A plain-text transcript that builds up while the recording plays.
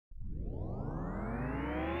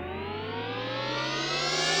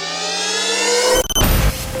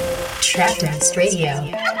Traktivist Radio.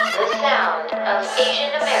 The sound of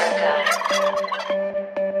Asian America.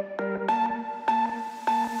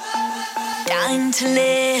 Dying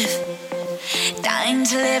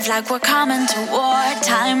to live like we're coming to war.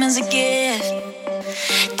 Time is a gift.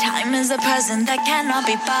 Time is a present that cannot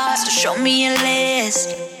be bought. So show me your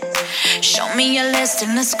list. Show me your list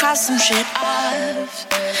and let's cross some shit off.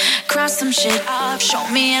 Cross some shit off. Show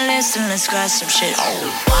me your list and let's cross some shit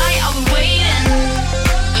off. Why are we waiting?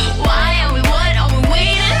 Why are we, what are we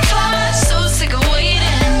waiting for? So sick of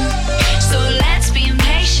waiting. So let's be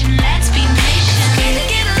impatient, let's be impatient. Gonna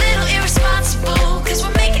get a little irresponsible, cause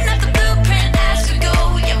we're making up the blueprint as we go.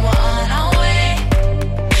 Yeah, we're on our way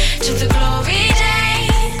to the glory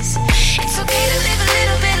days. It's okay to live a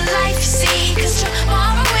little bit of life, you see, cause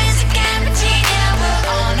tomorrow is a guarantee. Yeah, we're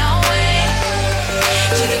on our way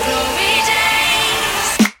to the glory days.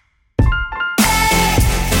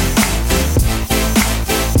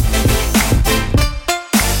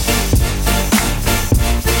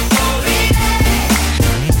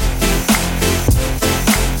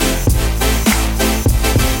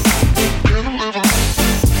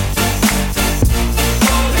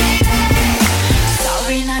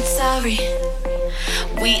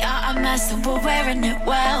 We are a mess and we're wearing it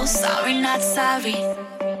well. Sorry, not sorry.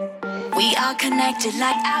 We are connected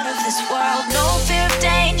like out of this world. No fear of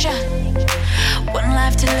danger. One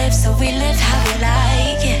life to live, so we live how we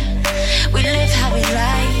like. Yeah, we live how we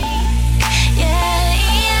like. Yeah,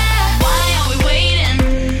 yeah. Why are we waiting?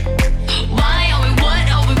 Why are we, what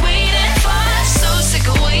are we waiting for? So sick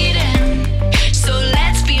of waiting. So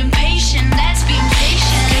let's be impatient, let's be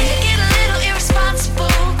impatient. Gonna get a little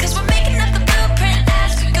irresponsible, cause we're making up the blueprint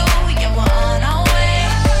as we go. Yeah, we're on our way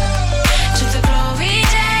to the glory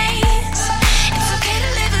days. It's okay to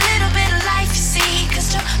live a little bit of life, you see, cause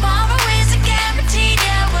tomorrow is a guarantee.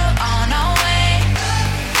 Yeah, we're on our way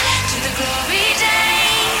to the glory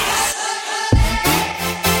days.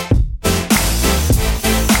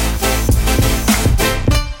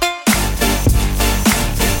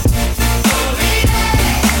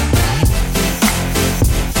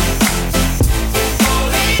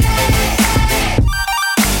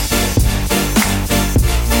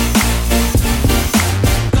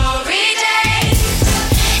 Glory days. It's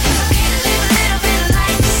okay to live a little bit of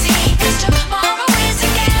life, you see, cause tomorrow is a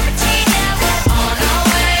guarantee. Yeah, we're on our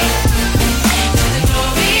way to the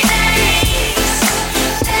glory days.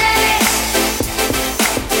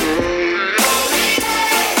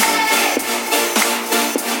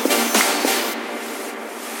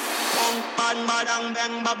 Bang, badang,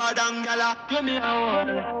 bang, babadang, gala. Give me a one.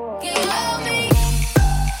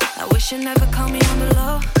 I wish you never call me on the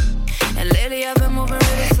low. And lately I've been moving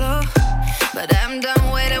really slow. But I'm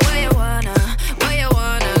done waiting where you wanna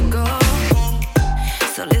go.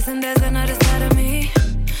 So listen, there's another side of me.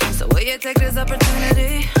 So will you take this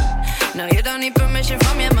opportunity? No, you don't need permission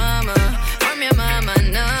from your mama,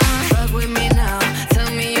 no. Fuck with me now,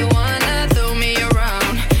 tell me you wanna throw me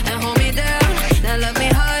around and hold me down. Now let me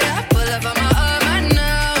hard up, pull up on my arm, I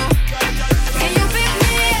know. Can you pick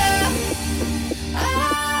me up?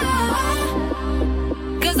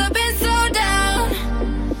 Cause I've been so down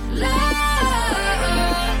low.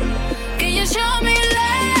 Can you show me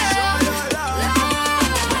love?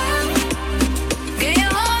 Can you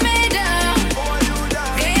hold me down?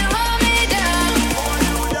 Can you hold me down?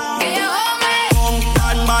 Can you hold me?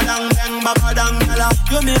 Bang, badang, bang, babadang, gala.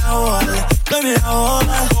 Give me a one. Give me a one.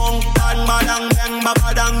 Bang, badang, bang,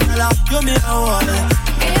 babadang, gala. Give me a one.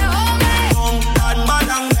 Can you hold me? Bang,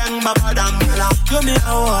 badang, bang, babadang, gala. Give me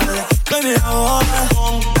a one. Give me a one.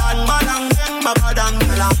 Bang, badang, bang, babadang,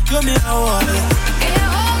 gala. Give me a one. Can you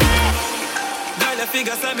hold me? Girl, the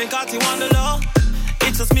figure said me got you on the low.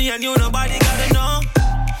 It's just me and you, nobody gotta know.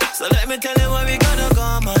 So let me tell you where we gonna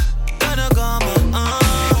go, man. Gonna go, man.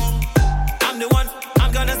 I'm the one,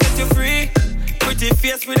 I'm gonna set you free. Pretty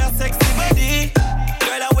face with a sexy body.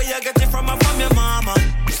 Girl, that way you get it from your mama.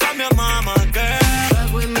 From your mama, girl.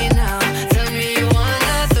 Fuck with me now, tell me you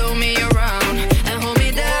wanna throw me around and hold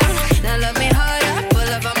me down. Now let me hard up, pull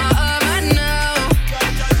up on my arm, I know.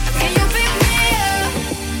 Can you pick me up?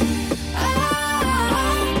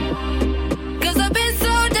 Cause I've been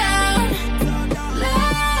so down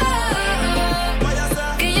low.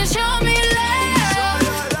 Can you show me love?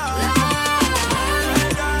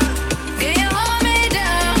 Can you hold me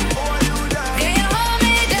down? Can you hold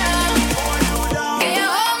me down? Can you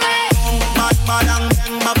hold me? Bad, badang,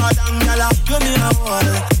 bang, babadang, gala. Give me a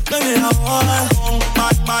one. Give me a one.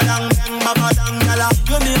 Bad, badang, bang, babadang, gala.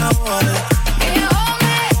 Give me a one. Can you hold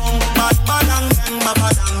me? Bad, badang, bang,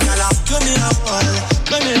 babadang, gala. Give me a one.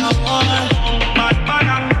 Give me a one. Bad,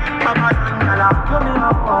 badang, bang, babadang, gala. Give me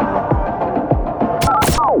a one.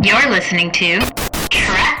 listening to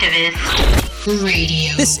Traktivist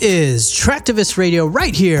Radio. This is Traktivist Radio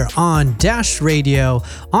right here on Dash Radio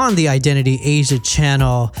on the Identity Asia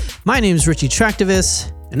channel. My name is Richie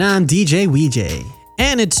Traktivist. And I'm DJ Weejay.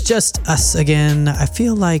 And it's just us again. I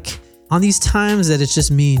feel like on these times that it's just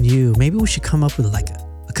me and you, maybe we should come up with like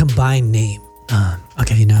a combined name.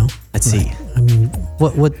 Okay, you know? Let's see. I mean,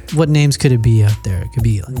 what names could it be out there? It could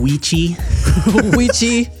be like Weechie.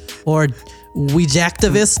 Weechie or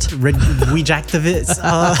Weejaktivist. Weejaktivist.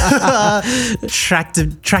 Track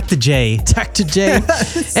J. Track to J.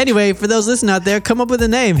 Anyway, for those listening out there, come up with a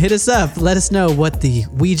name. Hit us up. Let us know what the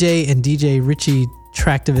Weejay and DJ Richie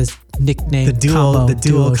Traktivist nickname the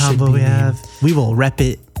duo combo we have. We will rep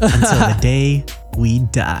it until the day we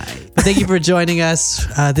die. Thank you for joining us.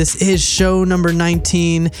 This is show number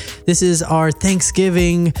 19. This is our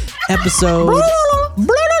Thanksgiving episode.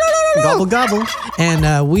 Gobble, gobble.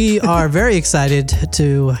 And we are very excited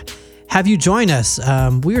to have you join us.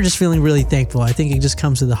 We are just feeling really thankful. I think it just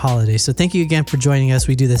comes with the holidays. So thank you again for joining us.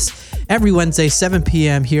 We do this every Wednesday, 7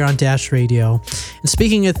 p.m. here on Dash Radio. And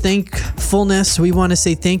speaking of thankfulness, we want to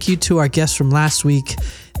say thank you to our guest from last week,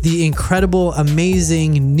 the incredible,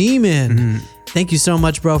 amazing Neiman. Mm-hmm. Thank you so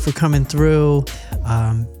much, bro, for coming through.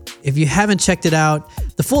 If you haven't checked it out,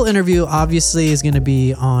 the full interview obviously is going to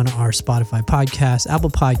be on our Spotify podcast,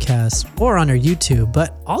 Apple Podcasts, or on our YouTube,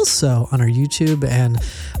 but also on our YouTube and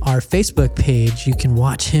our Facebook page. You can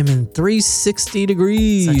watch him in 360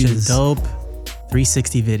 degrees. Such a dope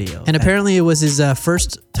 360 video. And apparently it was his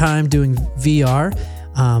first time doing VR,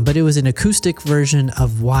 but it was an acoustic version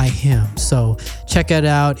of Why Him. So check it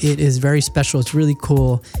out. It is very special. It's really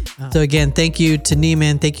cool. So again, thank you to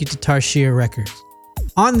Neiman. Thank you to Tarshir Records.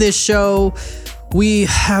 On this show, we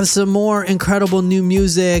have some more incredible new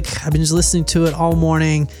music. I've been just listening to it all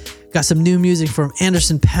morning. Got some new music from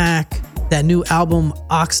Anderson .Paak. That new album,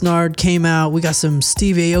 Oxnard, came out. We got some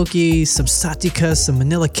Steve Aoki, some Satika, some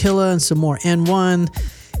Manila Killa, and some more N1.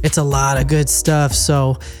 It's a lot of good stuff.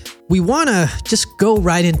 So we want to just go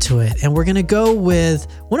right into it. And we're going to go with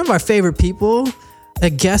one of our favorite people, a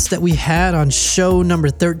guest that we had on show number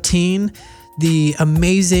 13, the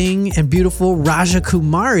amazing and beautiful Raja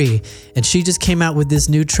Kumari. And she just came out with this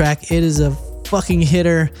new track. It is a fucking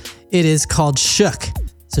hitter. It is called Shook.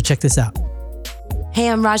 So check this out. Hey,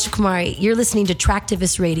 I'm Raja Kumari. You're listening to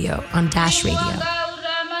Traktivist Radio on Dash Radio.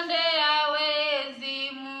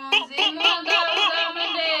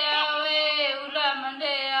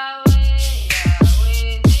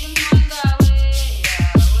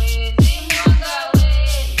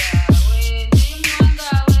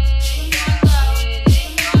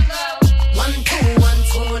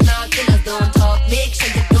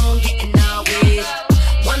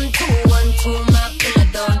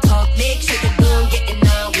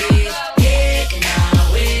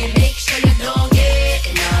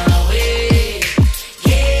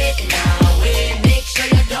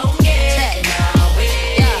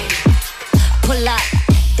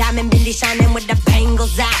 Shining with the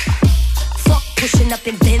bangles out. Fuck pushing up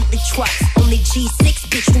in Bentley trucks. Only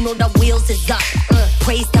G6, bitch, you know the wheels is up.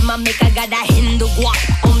 Praise to my make, I got that Hindu guap.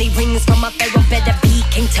 Only rings from a pharaoh, better be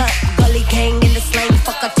King Tut. Gully gang in the slang,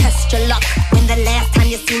 fuck a test your luck. When the last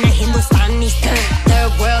time you seen a Hindustani's turn?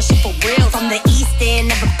 Third world shit for real. From the east end,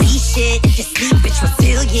 never be shit. If you sleep, bitch,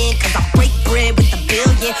 resilient. Cause I break bread with a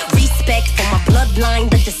billion. Respect for my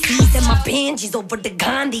bloodline, the deceased. And my Benjis over the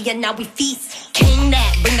Gandhi, and now we feast. King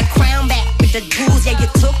that, bring the crown back with the jewels. Yeah, you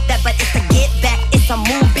took that, but it's a get back. It's a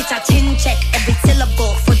move, bitch. I chin check every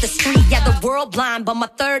syllable for the street. Yeah, the world blind, but my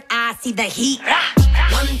third eye see the heat.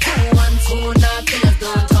 1, 2, 1, 2, now killers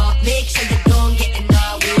don't talk. Make sure you don't get in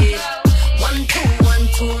our way. 1, 2, 1,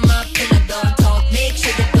 2, my killer don't talk. Make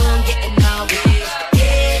sure you don't get in our way.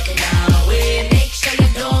 Get in our way. Make sure you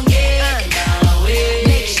don't get in our way.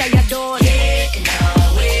 Make sure you don't get in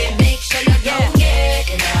our way. Make sure you don't get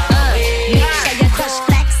in our way. Make sure you crush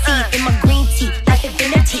flaxseed in my green tea like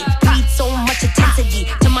infinity. Breathe so much intensity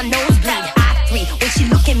to my nosebleed. I3 when she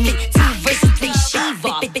look at me. 2 versus 3 Shiva.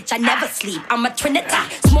 Bitch, I never sleep. I'm a trinity.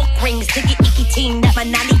 Smoke rings, diggy icky team. That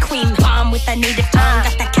banana cream. Bomb with a native tongue.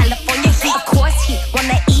 Got that California heat. Of course he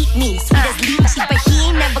wanna eat me. Sweet as lychee, but he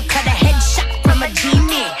ain't never cut a headshot from a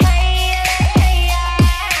genie.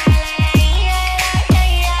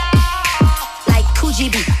 Like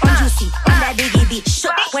Kujibi, on Juicy, on that Biggie B.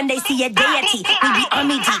 Shook when they see a deity. We be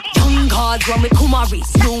army deep. Young gods run with Kumaris.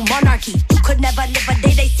 New monarchy. You could never live a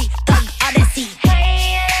day they see. Thug Odyssey.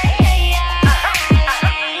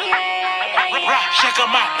 Check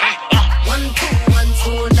 'em out. 1, 2, 1,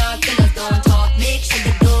 2, now killers don't talk. Make sure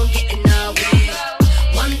you don't get in our way.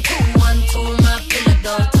 1, 2, 1, 2, my killer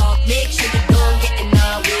don't talk. Make sure you don't get in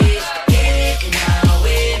our way.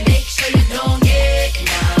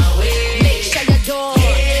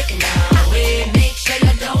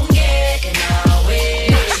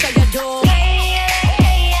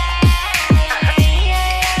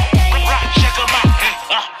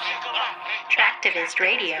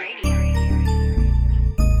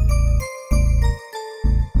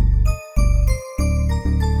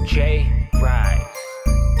 J Rise.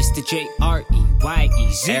 It's the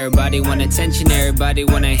J-R-E-Y-E-Z. Everybody want attention, everybody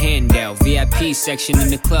want a handout. VIP section in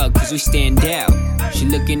the club, cause we stand out. She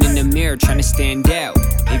looking in the mirror, trying to stand out.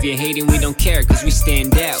 If you're hating, we don't care, cause we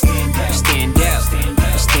stand out. We stand out,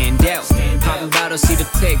 we stand out. Poppin' bottles, see the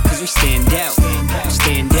click, cause we stand out. We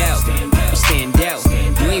stand out, we stand out.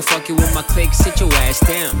 You ain't fucking with my clique, sit your ass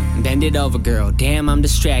down. Bend it over, girl, damn, I'm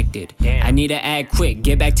distracted. I need to act quick,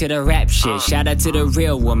 get back to the rap shit. Shout out to the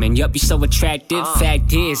real woman, yup, you so attractive.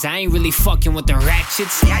 Fact is, I ain't really fucking with the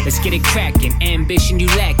ratchets. Let's get it crackin', ambition you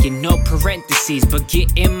lacking. No parentheses, but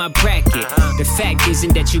get in my bracket. The fact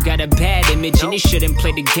isn't that you got a bad image, and you shouldn't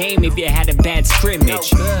play the game if you had a bad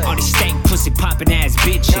scrimmage. All these stank pussy poppin' ass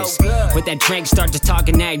bitches. With that drink, start to talk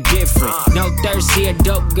and act different. No thirsty, a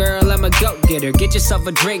dope girl, I'm a go-getter. Get yourself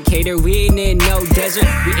a drink, hater, we ain't in no desert.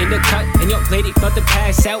 We in the cut, and your lady about to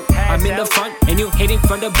pass out. I'm in the front, and you hating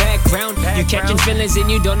from the background. You catching feelings, and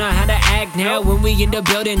you don't know how to act now. When we in the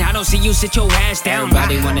building, I don't see you, sit your ass down.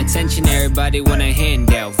 Everybody want attention, everybody want a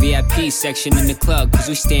handout. VIP section in the club, cause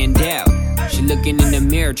we stand out. She looking in the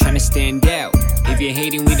mirror, trying to stand out. If you're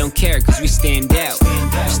hating, we don't care, cause we stand out.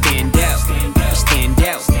 We stand out, we stand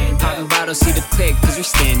out. Poppin' bottles, see the click, cause we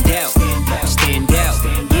stand out. We stand out,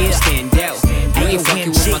 we stand out. You ain't fucking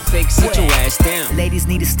with my clique, sit your ass down. Ladies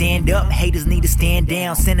need to stand up, haters need to stand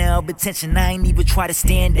down. Center of attention, I ain't even try to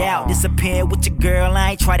stand out. Disappear with your girl,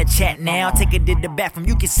 I ain't try to chat now. Take it to the bathroom,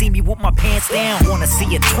 you can see me with my pants down. Wanna see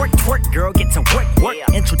you twerk, twerk, girl, get to work, work.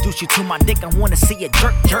 Introduce you to my dick, I wanna see you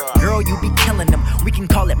jerk, jerk. Girl, you be killing them, we can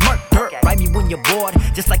call it murder. Ride me when you're bored,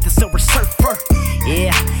 just like the Silver Surfer.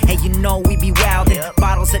 Yeah, hey, you know we be wildin'.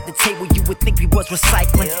 Bottles at the table, you would think we was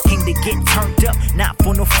recycling. Came to get turned up, not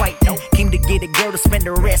for no fighting. Came to get a girl to spend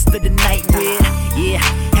the rest of the night with. Yeah,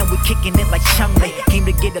 and we kicking it like Chun-Li. Came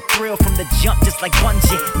to get a thrill from the jump, just like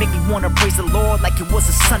bungee. Make me wanna praise the Lord like it was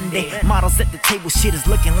a Sunday. Models at the table, shit is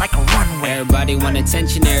looking like a runway. Everybody want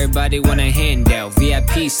attention, everybody want a handout.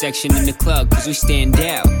 VIP section in the club, cause we stand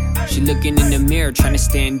out. She looking in the mirror, trying to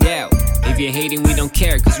stand out. If you're hating, we don't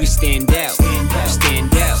care, cause we stand out. We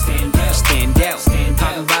stand out, we stand out.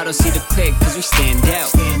 Poppin' bottles, see the click, cause we stand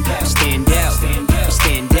out. We stand out, we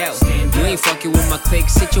stand out. You ain't fucking with my clique,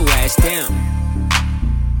 sit your ass down.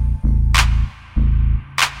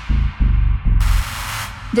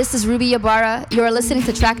 This is Ruby Ibarra. You are listening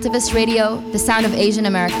to Traktivist Radio, the sound of Asian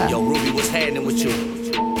America. Yo, Ruby, what's happening with you?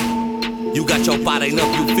 You got your body up,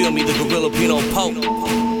 you feel me, the Gorilla Pino Pope.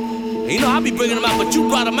 You know, I be bringing them out, but you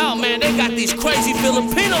brought them out, man. They got these crazy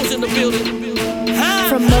Filipinos in the building.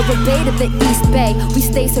 From Nova Bay to the East Bay, we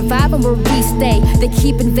stay surviving where we stay. They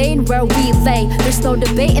keep invading where we lay. There's no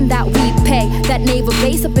debating that we pay. That naval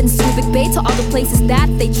base up in Subic Bay, to all the places that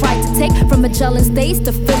they tried to take. From Magellan's days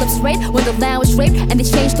to Phillips Raid, when the land was raped and they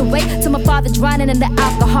changed the way. To my father drowning in the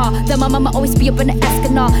alcohol. Then my mama always be up in the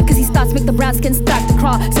Escanal, cause these thoughts make the brown skin start to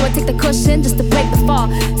crawl. So I take the cushion just to break the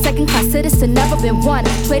fall. Second class citizen, never been one.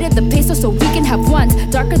 Traded the peso so we can have ones.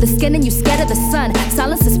 Darker the skin and you scared of the sun.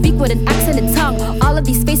 Silence to speak with an accent and tongue. All of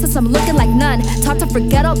these faces I'm looking like none. Taught to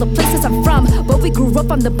forget all the places I'm from, but we grew up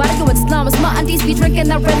on the barrio and slums. My aunties be drinking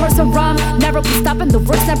that red horse and rum. Never be stopping, the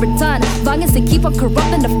work's never done. Long as they keep on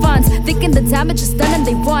corrupting the funds, thinking the damage is done and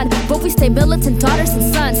they won. But we stay militant daughters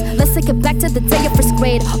and sons. Let's take it back to the day of first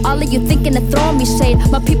grade. All of you thinking of throwing me shade.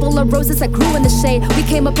 My people are roses that grew in the shade. We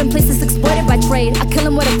came up in places exploited by trade. I kill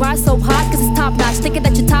 'em with a bar so hot cause it's top notch. Thinking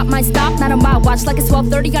that you top mine, stop, not on my watch. Like it's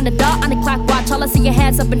 12:30 on the dot, on the clock watch. All I see your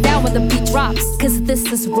hands up and down when the beat drops. Cause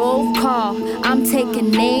this is roll call, I'm taking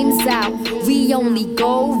names out. We only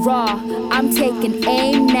go raw, I'm taking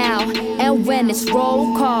aim now. And when it's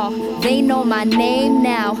roll call, they know my name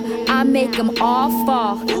now. I make them all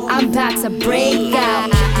fall, I'm about to break out.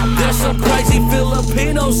 There's some crazy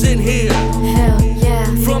Filipinos in here. Hell yeah.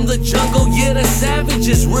 From the jungle, yeah, the savage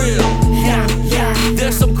is real. Hell yeah.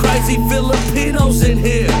 There's some crazy Filipinos in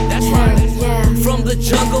here. That's right. Yeah. From the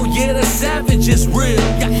jungle, yeah, the savage is real.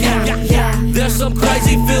 Yeah. There's some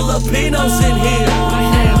crazy Filipinos in here.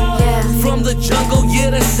 From the jungle,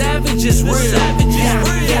 yeah, the savage is real.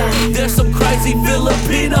 There's some crazy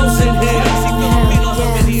Filipinos in here.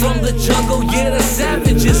 From the jungle, yeah, the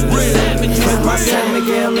savage is real. Put my San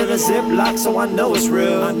Miguel in a Ziploc so I know it's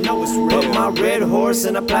real. Put my red horse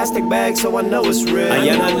in a plastic bag so I know it's real.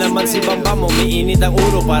 Ayan na naman si Bambam, umiinit ang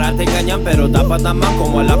ulo parating ganyan. Pero dapat naman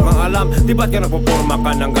kung wala kang alam, di ba't ka nagpuporma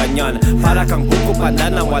ka ng ganyan? Para kang buko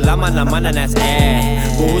pandan na wala man naman na nas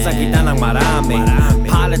buhusan kita ng marami.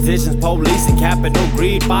 Politicians, police, and capital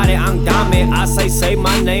greed. Body ang dami. I say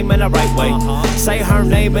my name in the right way. Say her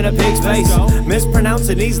name in a pig's face.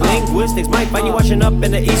 Mispronouncing these links linguistics might find you washing up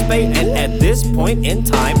in the East Bay. And at this point in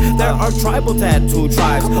time, there are tribal tattoo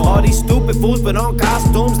tribes. All these stupid fools put on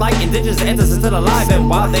costumes like indigenous ancestors still alive. And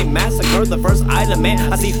while they massacred the first island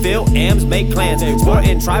man, I see Phil M's make clans,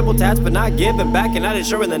 sporting tribal tats but not giving back and not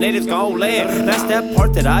ensuring the natives gon' land. That's that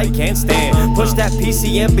part that I can't stand. Push that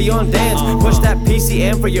PCM beyond dance. Push that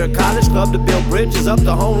PCM for your college club to build bridges up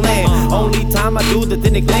the homeland. Only time I do the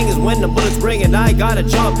thinning thing is when the bullets ring and I gotta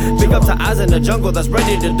jump. Big up to eyes in the jungle that's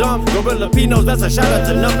ready to dump. Gorilla Pinos, that's a shout out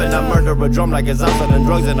to nothing. I murder a drum like it's outside and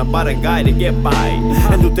drugs and about a guy to get by.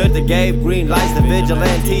 And Duterte gave green lights to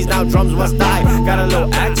vigilantes, now drums must die. Got a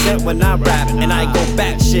little accent when I rap and I go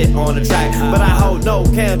back shit on the track. But I hold no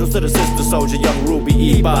candles to the sister soldier, young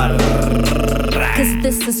Ruby Ibarra. Cause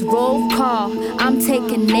this is roll call, I'm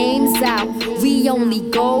taking names out. We only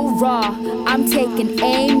go raw, I'm taking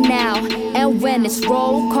aim now. And when it's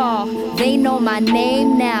roll call, they know my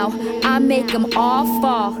name now. I make them all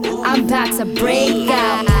fall, I'm about to break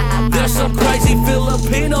out. There's some crazy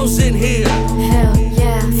Filipinos in here. Hell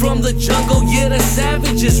yeah. From the jungle, yeah, the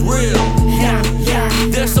savage is real. Hell yeah.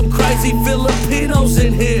 There's some crazy Filipinos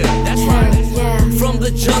in here. That's right. Yeah. From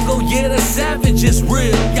the jungle, yeah, the savage is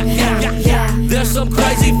real. Yeah. There's some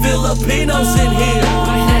crazy Filipinos in here.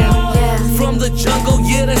 From the jungle,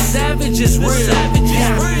 yeah, the savage is real.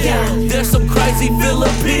 There's some crazy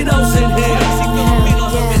Filipinos in here.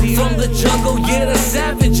 From the jungle, yeah, the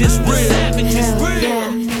savage is real.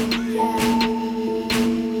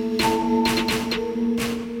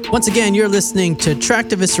 Once again, you're listening to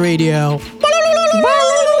Traktivist Radio.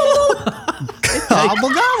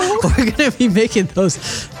 We're going to be making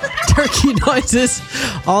those turkey noises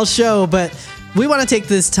all show, but we want to take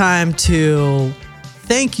this time to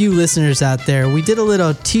thank you listeners out there. We did a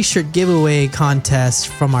little t-shirt giveaway contest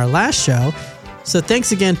from our last show. So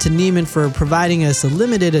thanks again to Neiman for providing us a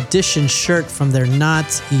limited edition shirt from their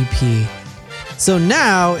Knots EP. So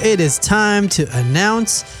now it is time to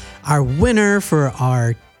announce our winner for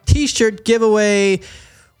our t-shirt giveaway.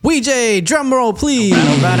 WeJ, drum roll please. All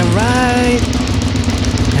right.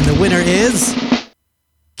 And the winner is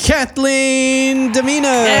Kathleen Domino.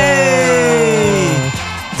 Hey!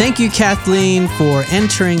 Thank you, Kathleen, for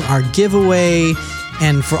entering our giveaway.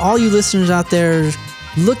 And for all you listeners out there,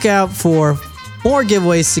 look out for more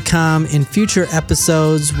giveaways to come in future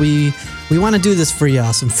episodes. We want to do this for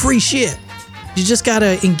y'all, some free shit. You just got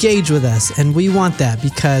to engage with us, and we want that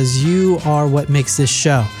because you are what makes this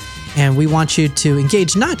show. And we want you to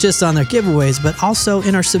engage not just on their giveaways, but also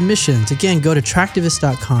in our submissions. Again, go to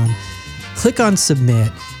Traktivist.com, click on submit,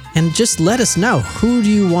 and just let us know, who do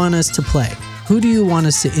you want us to play? Who do you want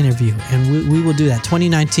us to interview? And we will do that.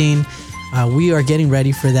 2019, we are getting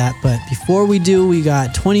ready for that. But before we do, we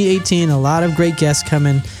got 2018, a lot of great guests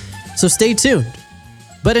coming. So stay tuned.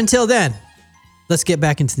 But until then, let's get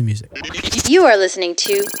back into the music. You are listening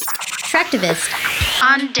to Traktivist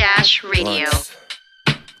On Dash Radio.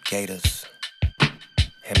 Gators,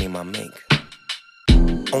 hand me my mink.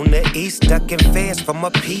 On the east, ducking fans from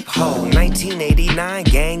a peephole. 1989,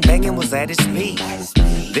 gang banging was at its peak.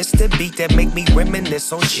 This the beat that make me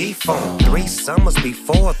reminisce on G-Phone. 3 summers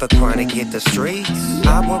before the chronic hit the streets,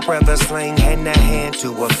 I would rather slang hand to hand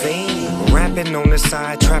to a fiend. Rapping on the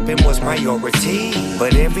side, trapping was priority.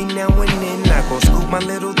 But every now and then I go scoop my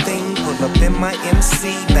little thing, pull up in my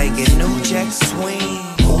MC, banging New Jack Swing.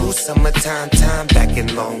 Ooh, summertime time back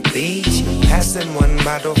in Long Beach, passing one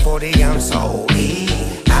bottle 40 ounce of OE.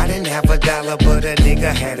 I didn't have $1, but a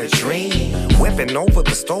nigga had a dream. Whipping over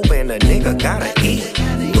the stove and a nigga gotta eat.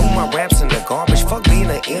 Threw my raps in the garbage, fuck being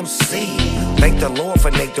an MC. Thank the Lord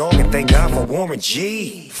for Nate Dogg and thank God for Warren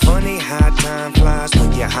G. Funny how time flies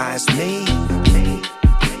when you're high as me.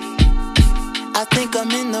 I think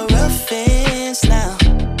I'm in the rough ends now.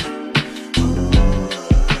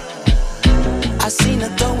 I seen her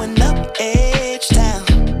throwing up H-Town.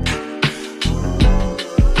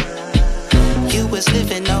 You was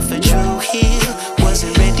living off a true hill.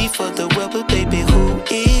 Wasn't ready for the world, but baby, who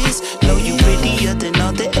is? Know you prettier than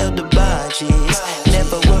all the elder barges.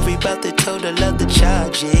 Never worry about the total of the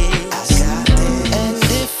charges. And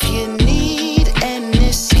if you need an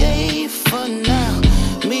escape for now,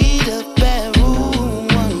 meet up at room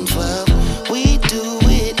 112. We do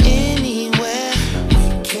it anywhere. We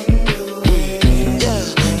can do it.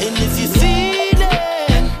 Yeah. And if you feel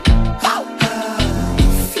it,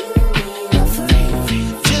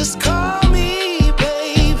 just call me,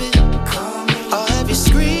 baby. I'll have you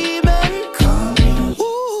screaming.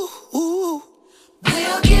 Ooh, ooh.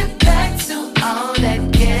 We'll get back to all that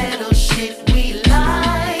ghetto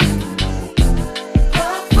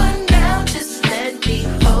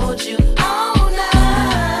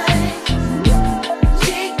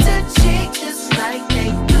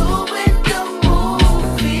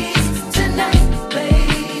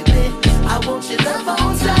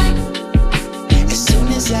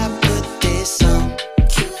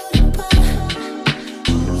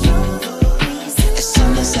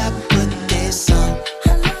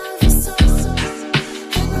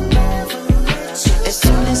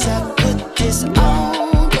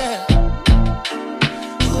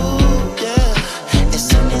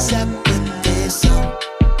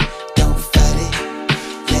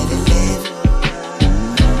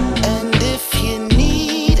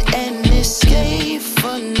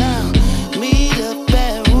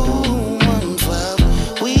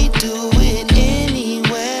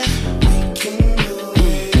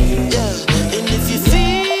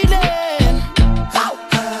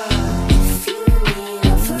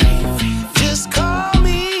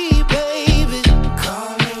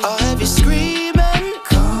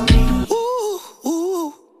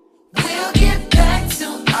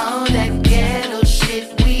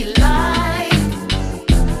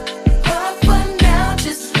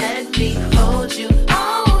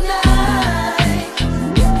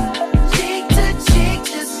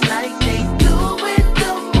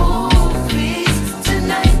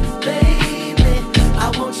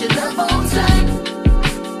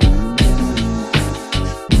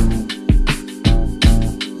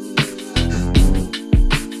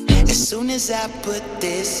as I put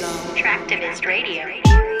this on Traktivist Radio.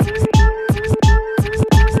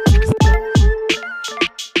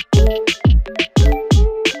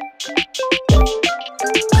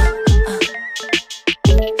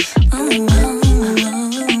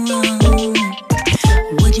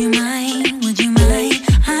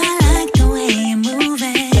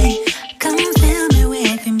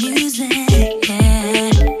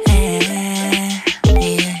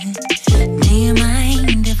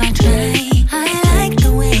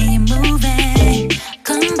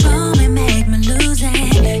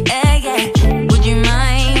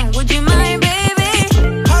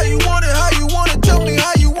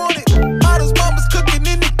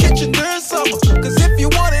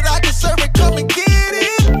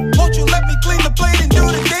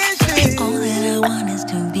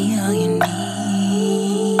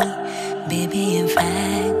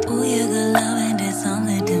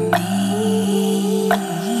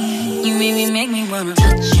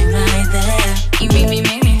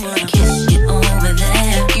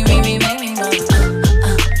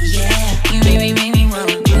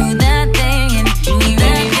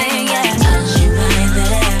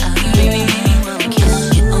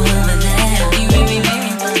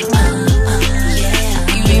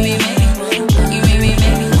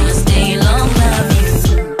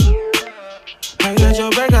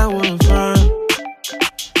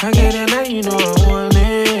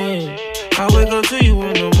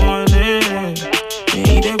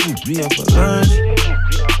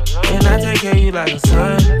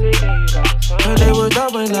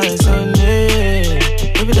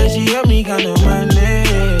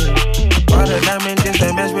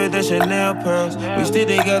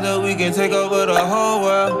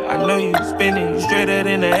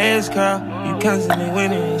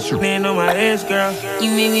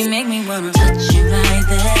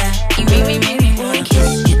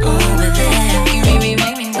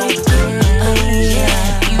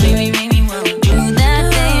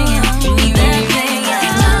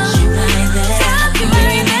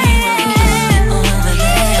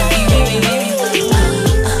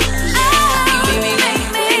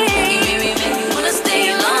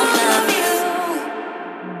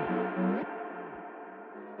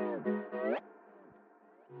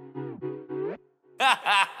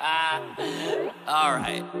 All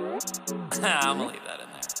right. I'm gonna leave that in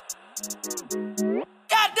there.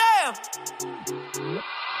 Goddamn!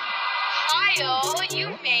 Kyle, you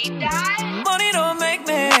made that? Money don't make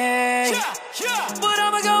me. But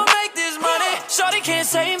I'ma go make this money. Shorty can't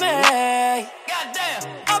save me. Goddamn!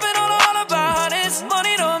 I've been all about this.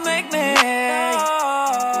 Money don't make me.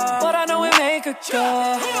 But I know it make her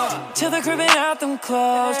go to the crib and out them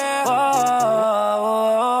clothes.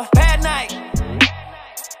 Whoa. Bad night.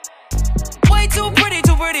 Way too pretty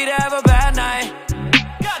to have a bad night.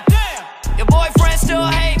 Goddamn! Your boyfriend still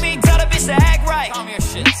hate me. Tell the bitch to act right. Calm your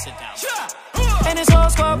shit, sit down. And this whole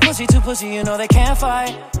squad pussy to pussy, you know they can't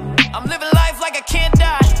fight. I'm living life like I can't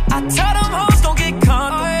die. I tell them hoes don't get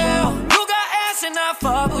comfortable. You got ass and I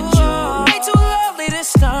fuck with you. Way too lovely to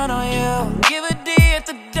stun on you. Give a D at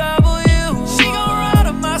the W. She gon' ride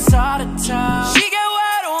on my side of town. She get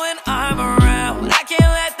wetter when I'm around. But I can't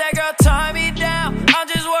let that girl tie me down. I'm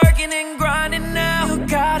just working and grinding now. You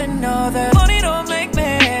gotta know that money don't make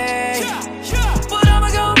me. But I'ma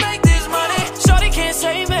go make this money. Shorty can't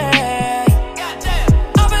save me.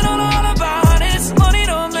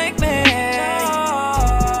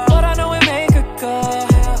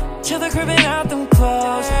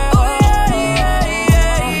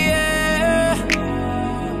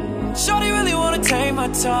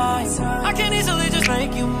 Time. I can easily just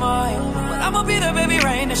make you mine, but I'ma be the baby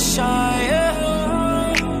rain to shine. Yeah.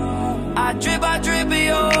 I drip in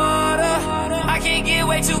your water. I can't get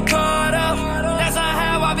way too caught up. That's not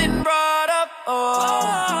how I've been brought up.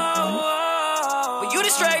 But you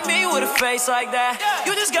distract me with a face like that.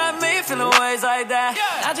 You just got me feeling ways like that.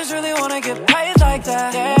 I just really wanna get paid like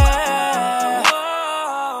that. Yeah.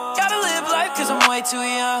 Gotta live life 'cause I'm way too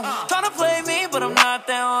young. Tryna play me, but I'm not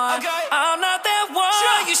that one. I'm not that one.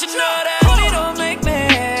 You should know that money don't make me.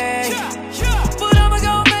 But I'ma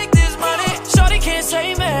go make this money. Shorty can't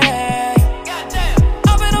save me.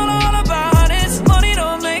 I've been all about this. Money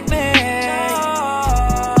don't make me.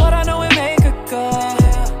 But I know it make her go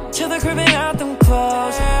to the crib and out them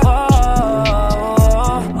clothes.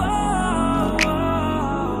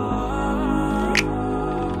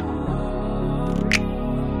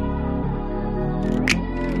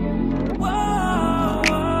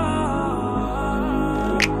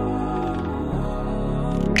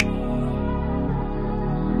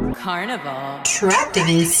 Carnival.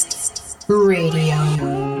 Traktivist Radio.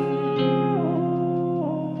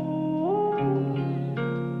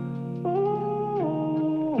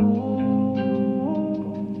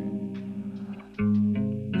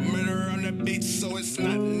 beat, so it's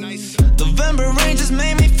not nice. November rain just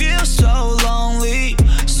made me feel so lonely.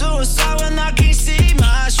 Suicide when I can't see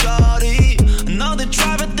my shorty. I know they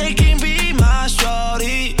try but they can't be my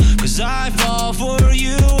shorty. Cause I fall for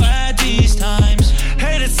you at these times.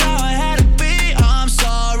 Hey, that's how I had to be, I'm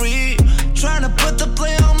sorry. Trying to put the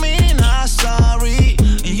play on me, not sorry.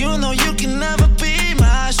 And you know you can never be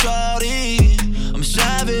my shorty. I'm a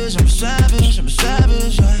savage, I'm a savage, I'm a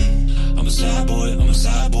savage, right? I'm a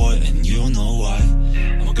sad boy, and you know why.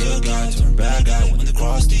 I'm a good guy, turn bad guy when they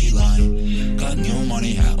cross the line. Got new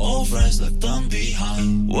money, had old friends, left them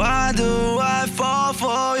behind. Why do I fall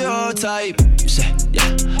for your type?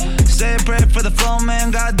 Say a prayer for the flow,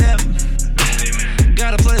 man, goddamn.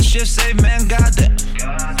 Gotta play the shift, save, man, goddamn.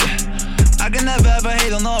 I can never ever hate,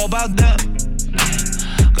 don't know about them.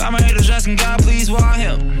 Got my haters asking God, please, why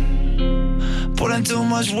him? Put in too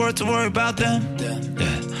much work to worry about them.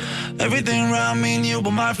 Everything around me and you but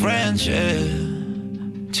my friends,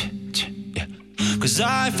 Cause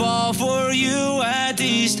I fall for you at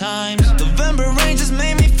these times. November rain just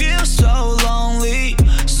made me feel so lonely.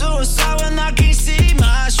 Suicide when I can't see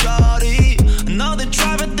my shorty. I know they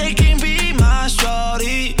try but they can't be my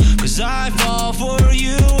shorty. Cause I fall for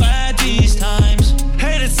you at these times.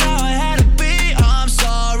 Hey, that's how I had to be, I'm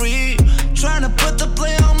sorry. Trying to put the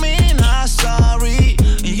play on me, not sorry.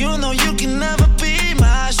 And you know you can never be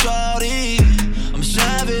my shorty. I'm a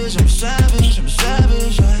savage, I'm a savage, I'm a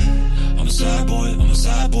savage, right? I'm a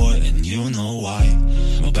sad boy, and you know why.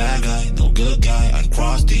 I'm a bad guy, no good guy, I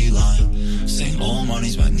crossed the line. Saying old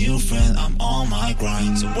money's my new friend, I'm on my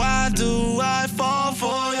grind. So why do I fall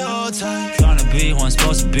for your type? Trying to be who I'm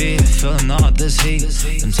supposed to be, feeling all this heat.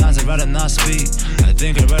 Sometimes I'd rather not speak, I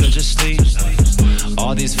think I'd rather just sleep.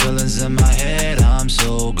 All these feelings in my head, I'm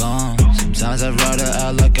so gone. Sometimes I'd rather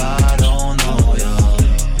act like I don't know y'all.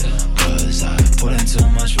 Cause I put in too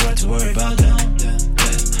much work to worry about them.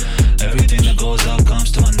 Everything that goes up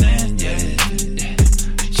comes to an end,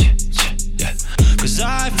 Cause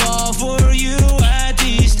I fall for you at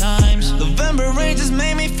these times. November rain just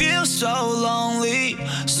made me feel so lonely.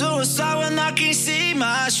 Suicide when I can't see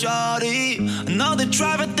my shorty. I know they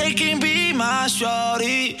try but they can't be my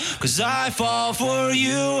shorty. Cause I fall for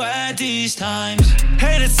you at these times.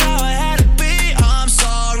 Hey, that's how I had to be, I'm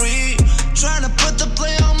sorry. Trying to put the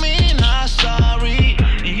play on me, not sorry.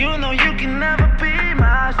 And you know you can never be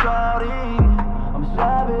my shorty. I'm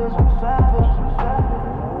savage, I'm savage, I'm savage.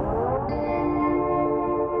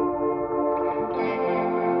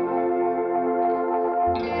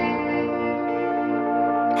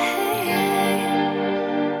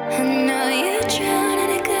 I know you're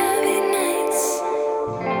drowning in cloudy nights.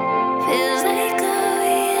 Feels like all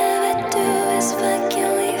we ever do is fuck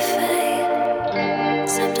and we fight.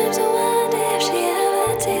 Sometimes I wonder if she ever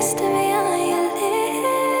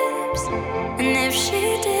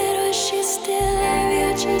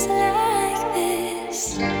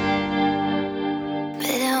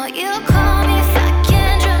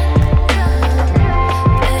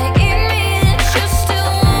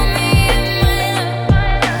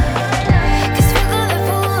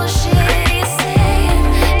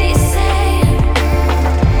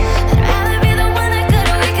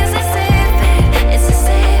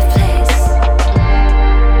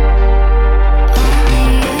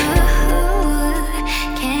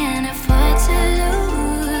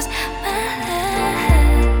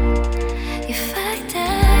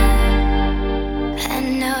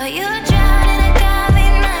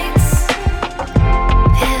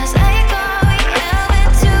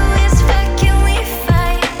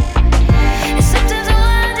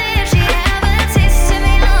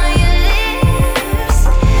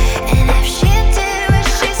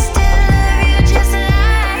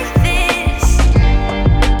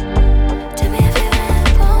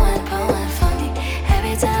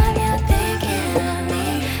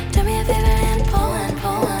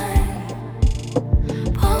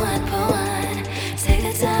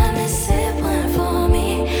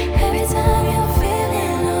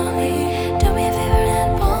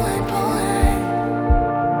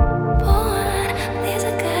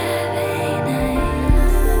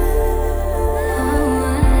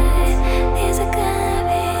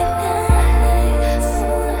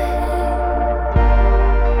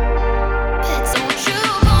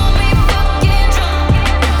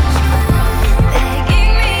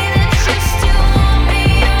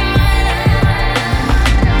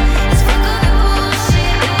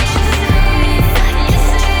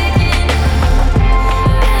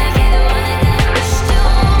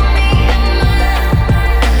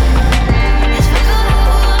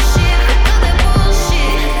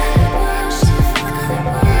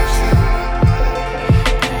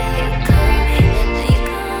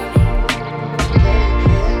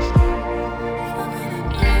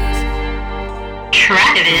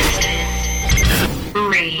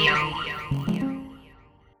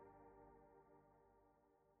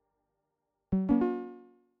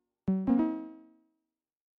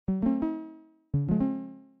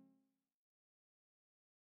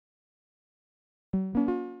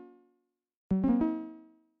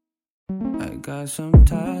I got some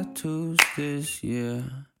tattoos this year.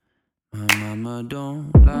 My mama don't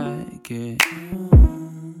like it.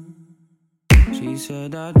 She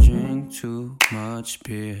said I drink too much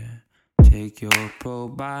beer. Take your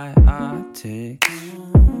probiotics.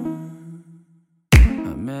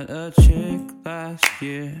 I met a chick last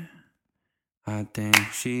year. I think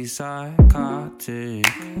she's psychotic.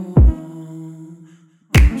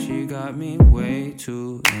 She got me way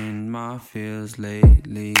too in my feels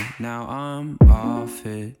lately. Now I'm off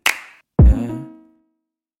it. Yeah.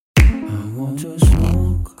 I want to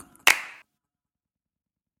smoke.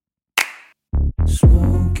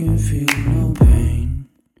 Smoke and feel no pain.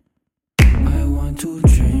 I want to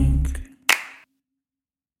drink.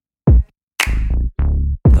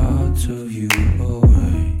 Thoughts of you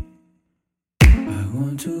away. I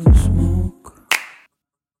want to smoke.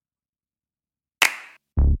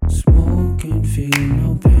 Smoke and feel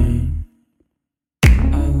no pain.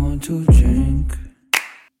 I want to drink.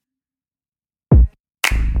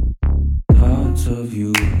 Thoughts of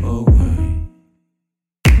you away.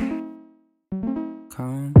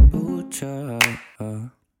 Kombucha,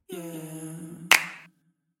 yeah.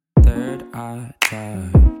 Third eye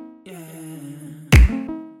drive, yeah.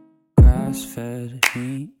 Grass-fed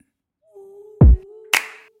meat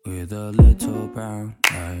with a little brown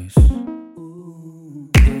rice.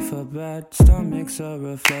 If a bad stomach's a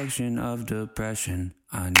reflection of depression,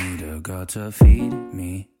 I need a girl to feed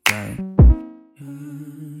me right.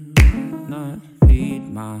 Not feed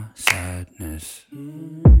my sadness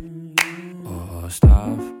or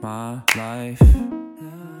stop my life.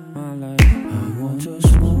 My life. I want to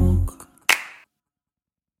smoke.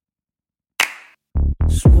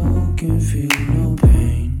 Smoke and feel no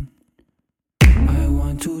pain. I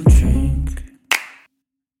want to drink.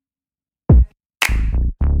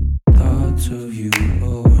 Thoughts of you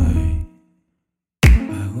away.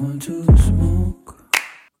 I want to smoke.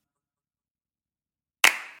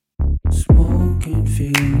 Smoke and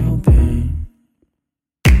feel no pain.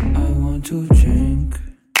 I want to drink.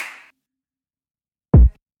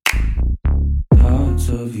 Thoughts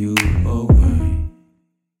of you away.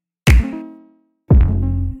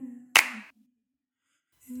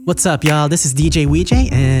 What's up, y'all? This is DJ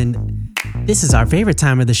Weejay, and this is our favorite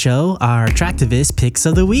time of the show, our Traktivist Picks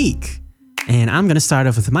of the Week. And I'm going to start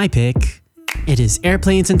off with my pick. It is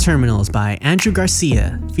Airplanes and Terminals by Andrew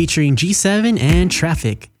Garcia, featuring G7 and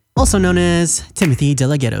Traffic, also known as Timothy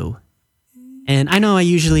DeLaGhetto. And I know I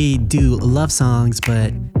usually do love songs,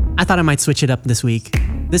 but I thought I might switch it up this week.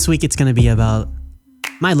 This week it's going to be about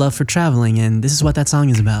my love for traveling, and this is what that song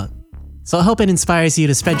is about. So I hope it inspires you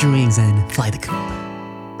to spread your wings and fly the coop.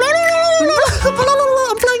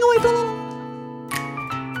 I'm flying away.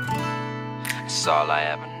 It's all I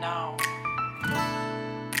ever know.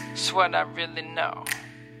 It's what I really know.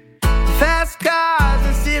 Fast cars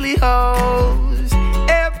and silly hoes,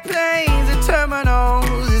 airplanes and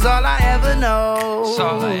terminals is all I ever know. It's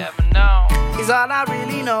all I ever know. It's all I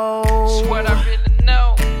really know. It's what I really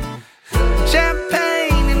know.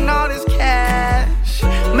 Champagne and all this cash,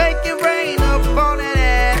 make it rain up on that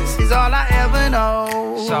ass is all I ever know.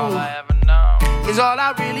 It's all I ever know. It's all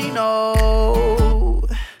I really know.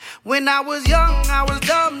 When I was young, I was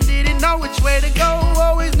dumb, didn't know which way to go.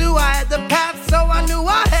 Always knew I had the path, so I knew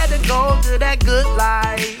I had to go to that good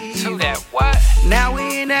life. To that what? Now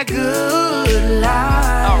we in that good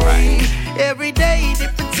life. Alright. Every day,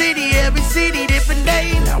 different city, different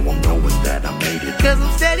day. Now I'm knowing that I made it, 'cause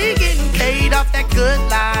I'm steady getting paid off that good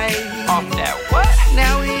life. Off that what?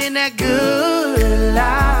 Now we in that good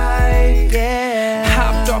life, yeah.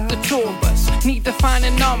 Hopped off the tour bus, need to find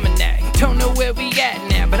an almanac. Don't know where we at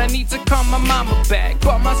now, but I need to call my mama back.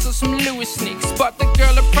 Bought myself some Louis sneaks, bought the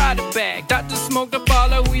girl a Prada bag. Doctor smoked up all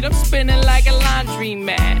her weed, I'm spinning like a laundry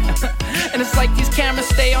mat. And it's like these cameras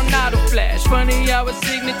stay on auto flash. Funny how a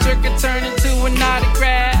signature could turn into an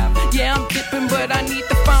autograph. Yeah, I'm dipping, but I need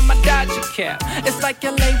to find my Dodger cap. It's like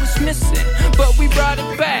LA was missing, but we brought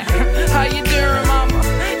it back. How you doing, mama?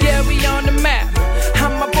 Yeah, we on the map. How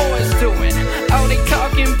my boys doing? Oh, they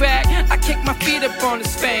talking back. I kick my feet up on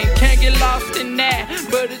this fame. Can't get lost in that,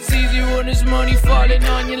 but it's easy when there's money falling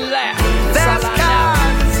on your lap. That's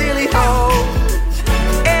cars and silly hoes,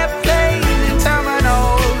 airplanes and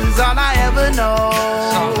terminals is all I ever know.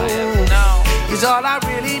 It's all I ever know. It's all I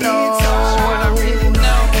really know. It's what I really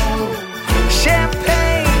know.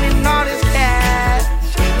 Champagne and all this cash,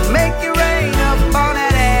 make it rain up on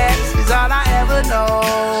that ass is all I ever know.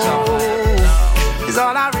 It's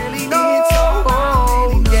all I really know.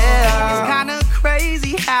 Yeah. It's kinda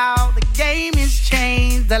crazy how the game is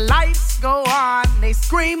changed. The lights go on, they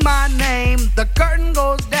scream my name. The curtain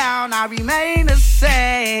goes down, I remain the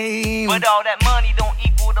same. But all that money don't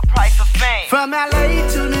equal the price of fame. From LA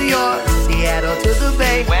to New York, Seattle to the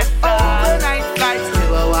Bay, overnight flights to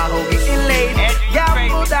Oahu, getting laid.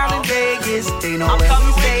 Gamble down in Vegas, they know where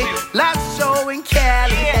we stay. Last show in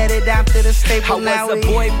Cali, headed down to the Staples. I was a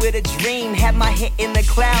boy with a dream, had my head in the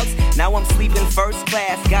clouds. Now I'm sleeping first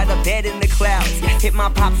class, got a bed in the clouds. Hit my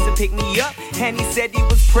pops to pick me up, and he said he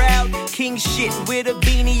was proud. King shit with a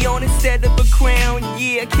beanie on instead of a crown.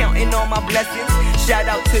 Yeah, counting all my blessings. Shout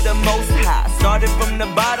out to the most high. Started from the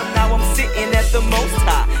bottom, now I'm sitting at the most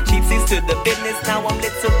high. Cheapsies to the business, now I'm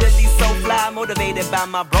literally so fly. Motivated by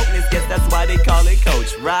my brokenness, guess that's why they call it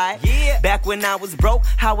coach, right? Yeah. Back when I was broke,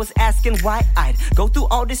 I was asking why I'd go through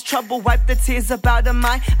all this trouble, wipe the tears up out of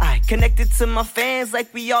my eye. Connected to my fans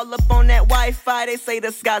like we all up on that Wi-Fi. They say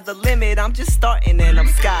the sky's the limit, I'm just starting and I'm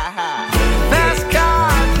sky high. Fast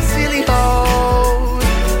cars, silly hoes,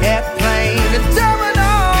 airplanes and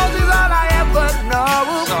terminals is all I ever know.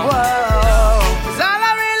 Whoa, is all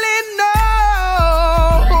I really know.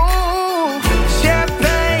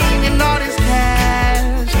 Champagne and all this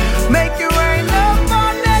cash, make it rain up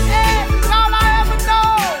on that ass is all I ever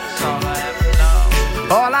know.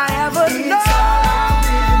 All I ever know.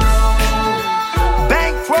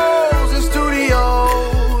 Bankrolls and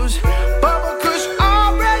studios, Bubba Kush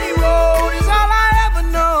already rolled is all I ever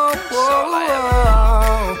know.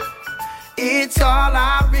 It's all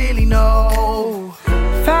I really know.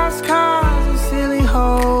 Fast cars and silly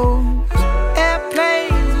hoes,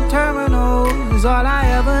 airplanes and terminals is all I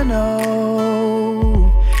ever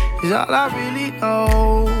know. Is all I really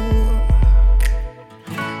know.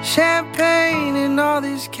 Champagne and all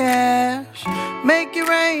this cash, make it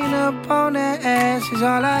rain up on that ass is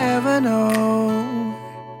all I ever know.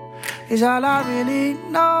 Is all I really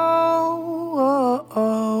know.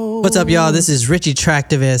 What's up, y'all? This is Richie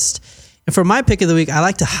Traktivist. And for my pick of the week, I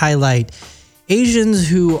like to highlight Asians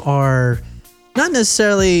who are not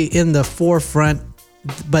necessarily in the forefront,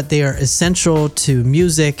 but they are essential to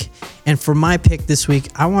music. And for my pick this week,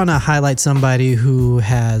 I want to highlight somebody who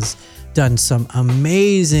has done some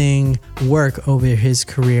amazing work over his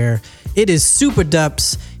career. It is Super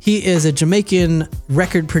Dups. He is a Jamaican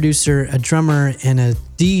record producer, a drummer, and a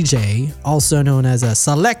DJ, also known as a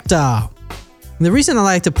selector. And the reason I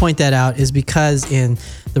like to point that out is because in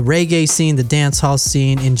the reggae scene, the dancehall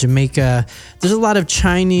scene in Jamaica, there's a lot of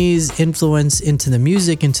Chinese influence into the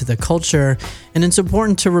music, into the culture, and it's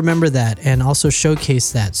important to remember that and also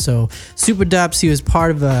showcase that. So Super Dups, he was part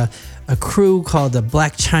of a crew called the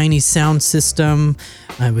Black Chinese Sound System.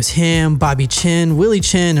 It was him, Bobby Chin, Willie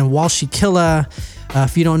Chin, and Walshy Killa.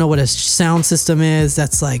 If you don't know what a sound system is,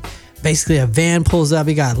 that's like basically a van pulls up.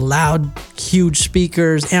 You got loud, huge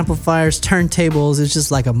speakers, amplifiers, turntables. It's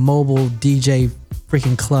just like a mobile DJ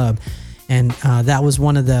freaking club. And that was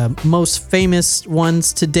one of the most famous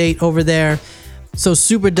ones to date over there. So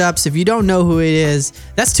Super Dups, if you don't know who it is,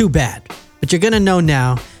 that's too bad. But you're going to know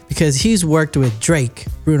now because he's worked with Drake,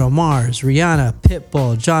 Bruno Mars, Rihanna,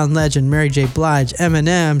 Pitbull, John Legend, Mary J. Blige,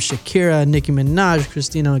 Eminem, Shakira, Nicki Minaj,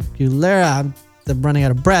 Christina Aguilera. I'm running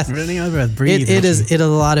out of breath. Breathe. It is a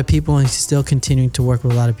lot of people, and he's still continuing to work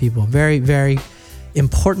with a lot of people. Very, very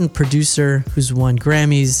important producer who's won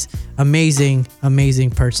Grammys. Amazing, amazing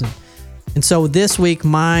person. And so this week,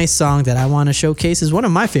 my song that I want to showcase is one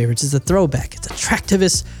of my favorites. It's a throwback. It's a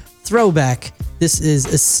Traktivist throwback. This is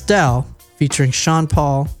Estelle featuring Sean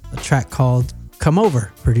Paul, a track called Come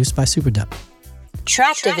Over, produced by Super Dup.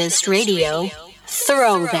 Traktivist Radio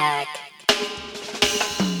Throwback.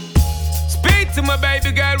 To my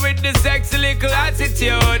baby girl with the sexy little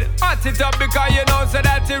attitude. Hot it up because you know so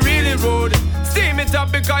that you really rude. Steam it up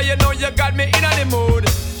because you know you got me in the mood.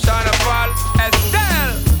 Shana Paul,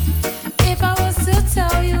 Estelle. If I was to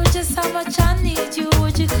tell you just how much I need you,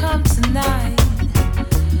 would you come tonight?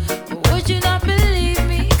 Or would you not believe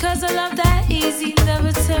me? Cause a love that easy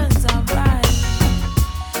never turns out right.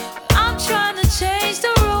 I'm trying to change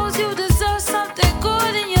the rules. You deserve something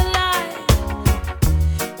good in your life.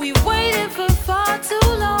 We waited for far too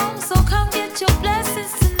long, so come get your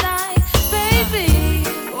blessings tonight. Baby,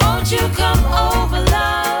 won't you come over,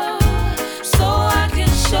 love, so I can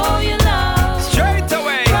show you love. Straight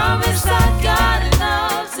away. Promise I got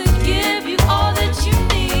enough to give you all that you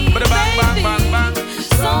need. Bang, bang, bang, bang.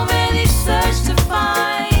 So many search to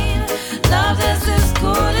find love that's as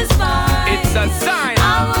good as mine. It's a sign.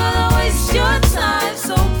 I wouldn't waste your time,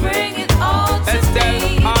 so bring it all to Estelle,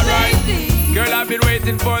 me, all right. baby. Girl, I've been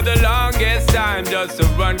waiting for the longest time just to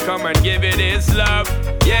run, come and give it his love.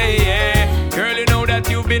 Yeah, yeah. Girl, you know that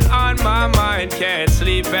you've been on my mind. Can't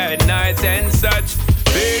sleep at night and such.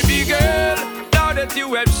 Baby girl, now that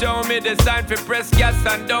you have shown me the sign for press gas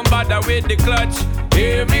and don't bother with the clutch.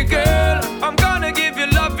 Hear me, girl, I'm gonna give you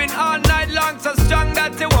loving all night long, so strong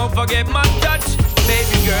that you won't forget my touch.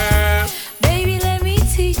 Baby girl, baby, let me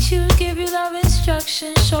teach you, give you love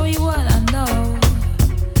instruction, show you what I know.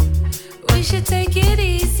 We should take it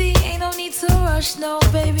easy, ain't no need to rush, no,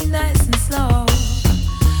 baby, nice and slow.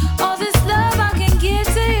 All this love I can give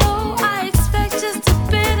to you, I expect just a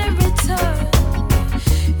bit in return.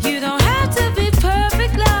 You don't have to be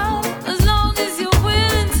perfect, love, as long as you're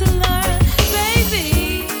willing to learn.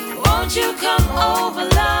 Baby, won't you come over,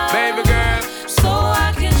 love? Baby girl, so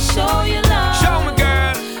I can show you love. Show me,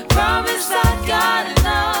 girl. Promise I got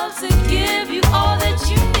enough to give you all that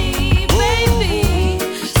you need, baby.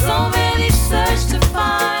 So many search to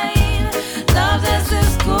find love that's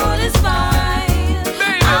as good as mine.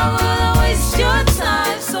 Baby, I will waste your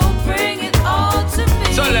time, so bring it all to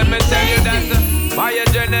me. So let me tell you that my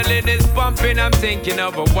adrenaline is pumping. I'm thinking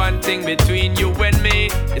of a one thing between you and me.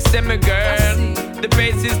 You see me, girl, the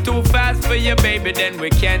pace is too fast for you, baby. Then we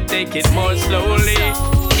can't take it more slowly.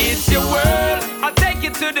 It's your world, I'll take you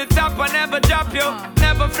to the top. I never drop you,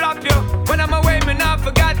 never flop you. When I'm away, me not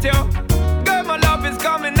forgot you. Girl, my love is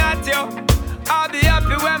coming at you. I'll be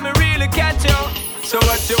happy when we really catch you. So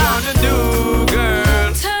what you wanna do,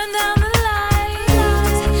 girl? Turn down the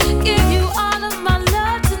lights, give you all of my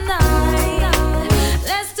love tonight.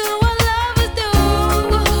 Let's do what lovers do,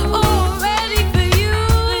 oh, ready for you.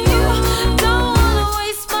 Don't wanna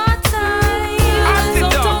waste my time, so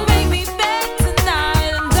don't make me beg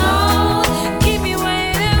tonight. And don't keep me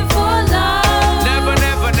waiting for love. Never,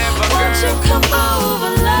 never, never, girl. Won't you come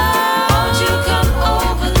over, love? Won't you come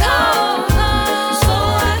over, love? So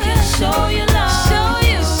I can show you love.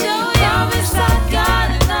 Promise I got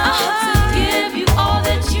enough to give you all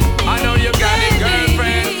that you need. I know you got it,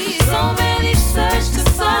 girlfriend. So many search to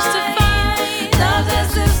find love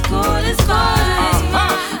that's as good as mine.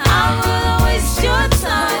 I will waste your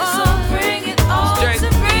time, so bring it all to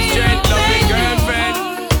me. Straight, loving girlfriend.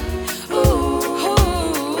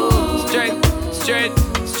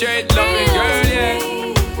 Straight, loving girl, yeah.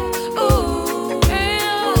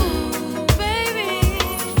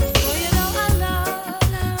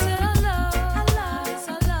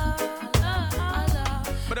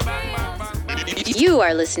 You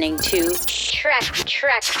are listening to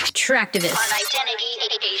Traktivist on Identity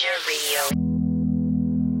Asia Radio.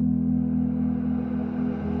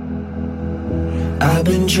 I've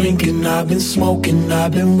been drinking, I've been smoking,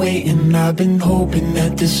 I've been waiting, I've been hoping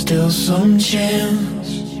that there's still some chance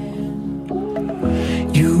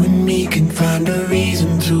you and me can find a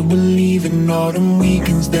reason to believe in all them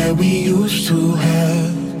weekends that we used to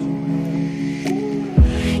have.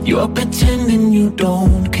 You're pretending you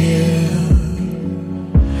don't care,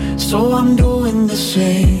 so I'm doing the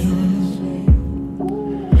same.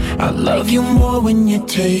 I love you more when you're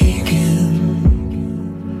taking.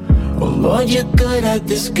 Oh Lord, you're good at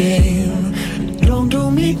this game. Don't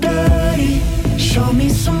do me dirty, show me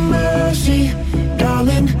some mercy.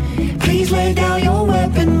 Darling, please lay down your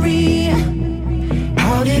weaponry.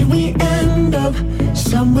 How did we end up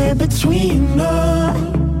somewhere between a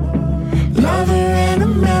lover and a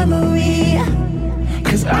memory?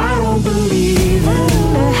 'Cause I don't believe in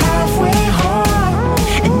the halfway heart,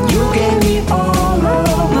 and you gave me all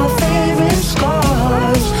of my favorite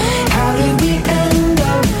scars. How did we end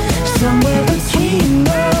up somewhere between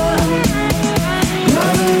the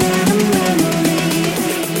lover and a memory?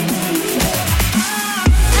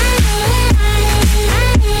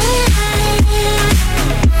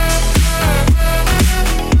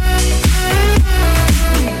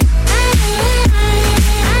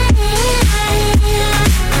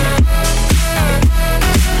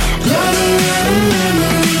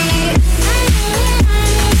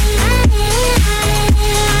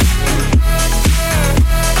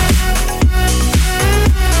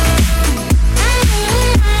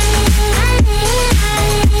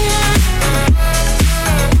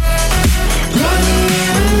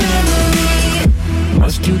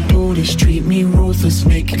 Treat me ruthless,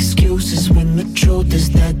 make excuses when the truth is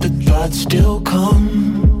that the thought still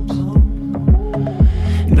comes.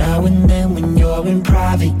 Now and then when you're in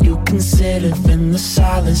private, you consider, then the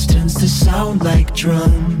silence turns to sound like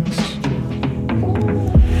drums.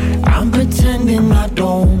 I'm pretending I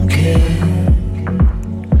don't care,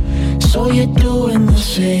 so you're doing the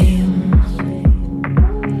same.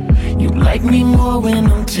 You like me more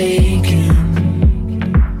when I'm taking.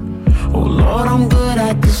 Oh Lord, I'm good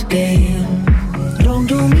at this game. Don't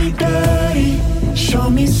do me dirty, show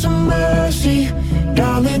me some mercy.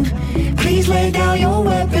 Darling, please lay down your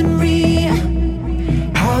weaponry.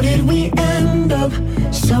 How did we end up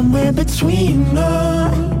somewhere between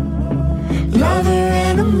a lover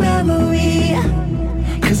and a memory?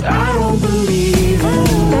 'cause I don't believe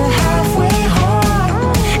in the halfway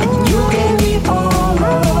heart. And you gave me all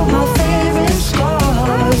of my favorite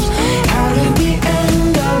scars. How did we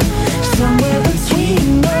end up somewhere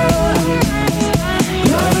between us?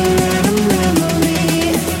 Loving and a memory.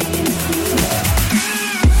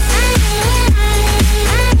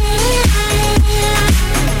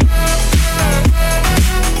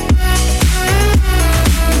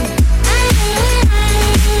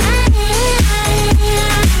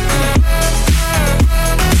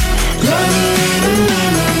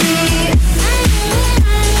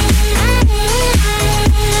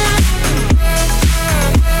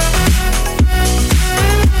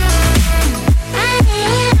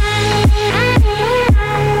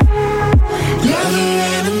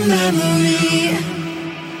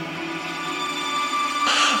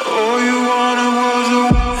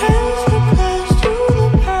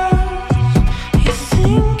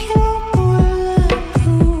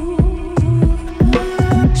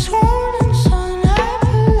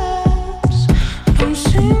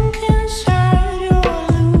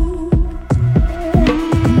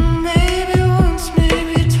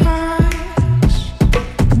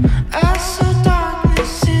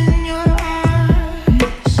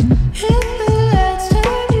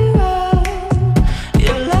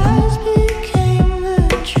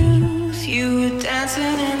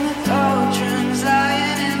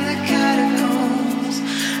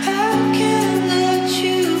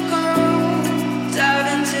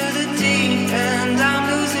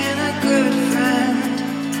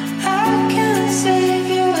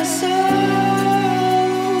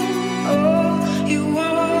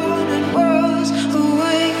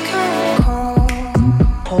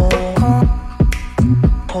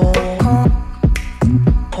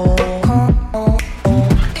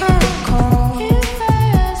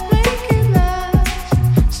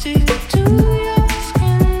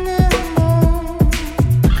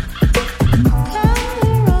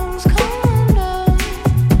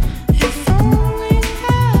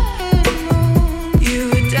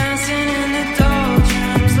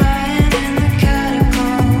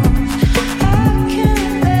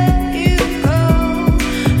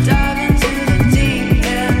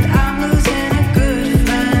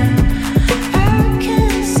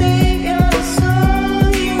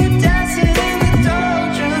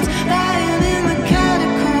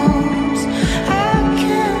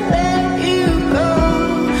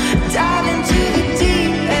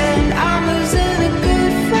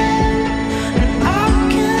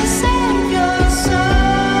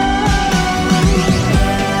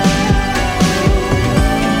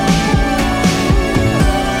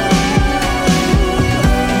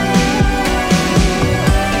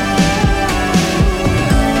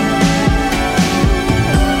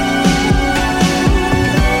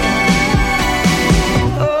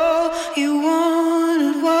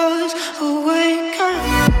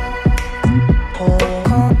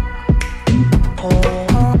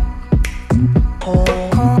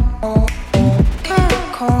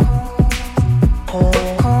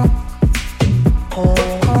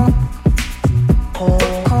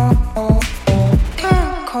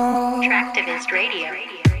 Traktivist Radio.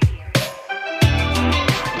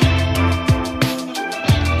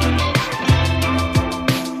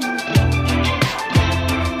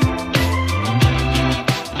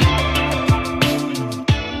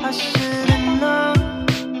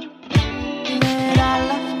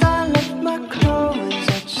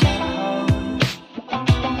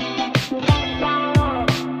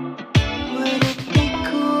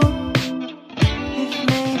 If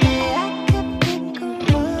maybe I could pick 'em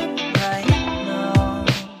up right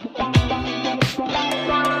now.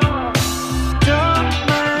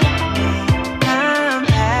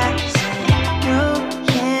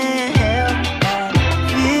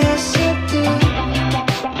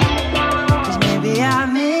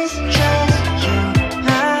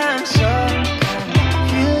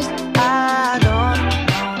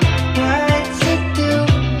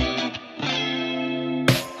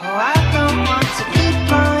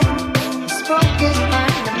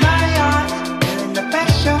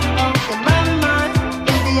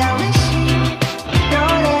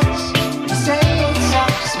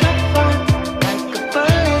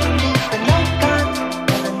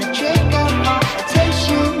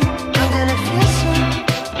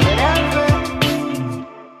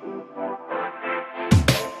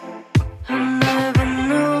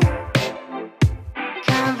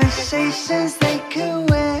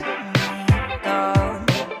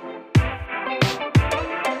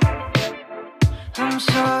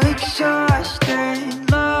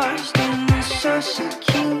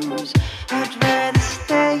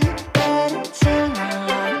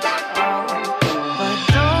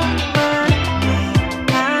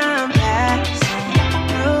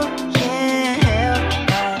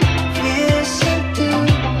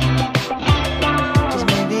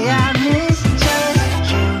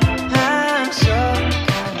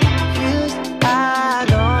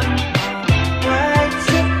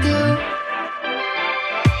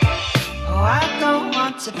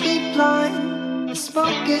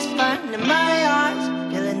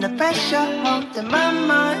 pressure holding my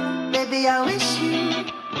mind. Baby, I wish you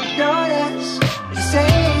would notice. You say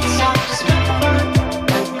it's all just for fun,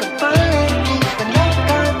 like a bullet deep in the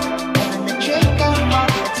gun. Pulling the trigger, all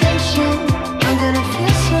the attention. I'm gonna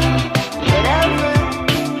feel so whatever.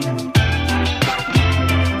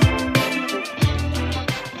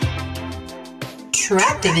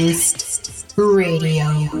 Traktivist Radio.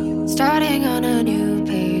 Starting on a new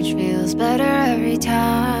page feels better every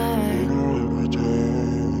time.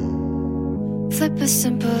 Flip as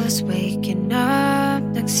simple as waking up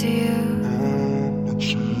next to you.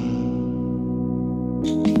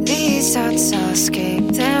 These thoughts I'll escape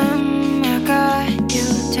them. I got you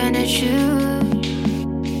trying to shoot.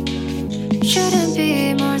 Shouldn't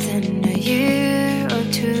be more than a year or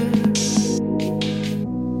two.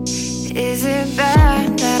 Is it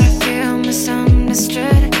bad that I feel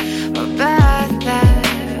misunderstood? Or bad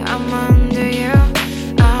that I'm under you?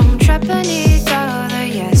 I'm trapped beneath all the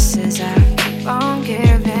yeses I keep on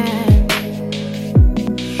giving.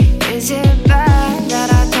 Is it bad that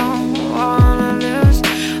I don't wanna lose?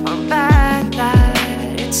 Or bad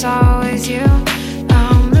that it's always you?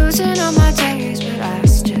 I'm losing all my days, but I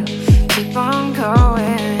still keep on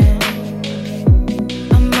going.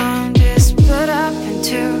 My mind is split up in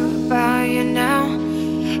two about you now,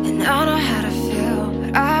 and I know how to feel,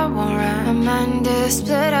 but I won't run. My mind is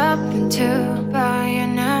split up in two about you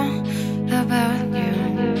now, about you.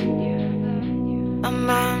 My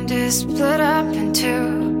mind is split up in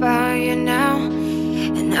two about you now,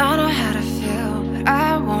 and I know how to feel, but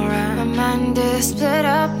I won't run. My mind is split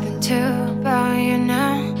up in two about you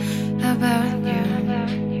now, about you.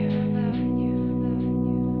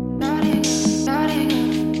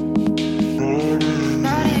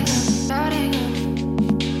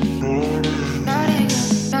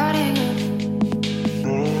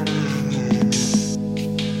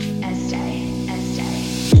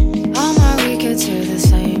 All my weekends are the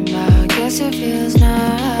same, I guess it feels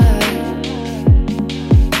nice.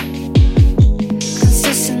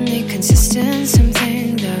 Consistently consistent,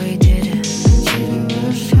 something that we didn't do the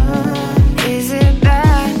first time. Is it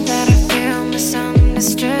bad that I feel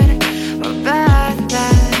misunderstood? Or bad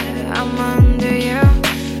that I'm under you?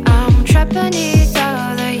 I'm trapped beneath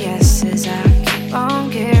all the yeses I keep on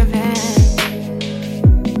giving.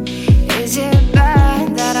 Is it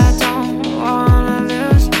bad that I don't wanna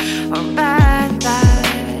lose? Or bad that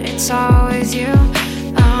it's always you?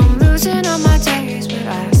 I'm losing all my days, but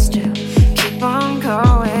I still keep on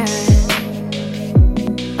going.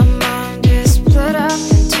 My mind is split up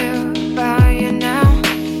in two about you now,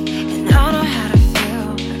 and I know how to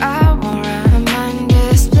feel, but I won't run. My mind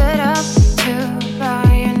is split up in two about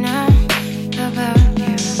you now, about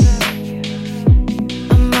you.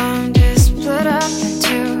 My mind is split up in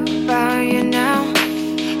two about you now,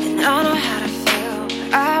 and I know how to feel,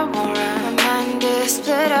 but I won't run. My mind is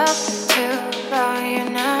split up in two about you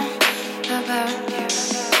now, about you.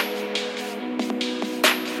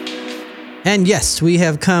 And yes, we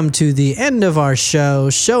have come to the end of our show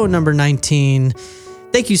number 19.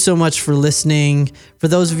 Thank you so much for listening. For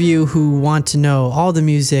those of you who want to know all the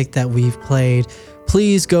music that we've played,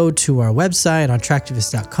 please go to our website on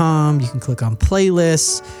traktivist.com. You can click on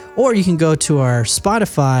playlists, or you can go to our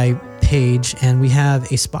Spotify page, and we have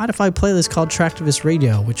a Spotify playlist called Traktivist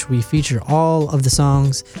Radio, which we feature all of the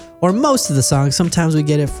songs, or most of the songs. Sometimes we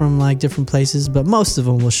get it from like different places, but most of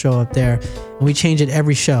them will show up there, and we change it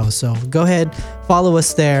every show. So go ahead, follow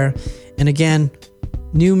us there. And again,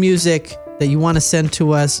 new music that you want to send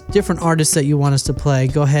to us, different artists that you want us to play,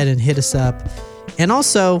 go ahead and hit us up. And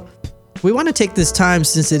also, we want to take this time,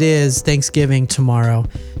 since it is Thanksgiving tomorrow,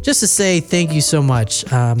 just to say thank you so much.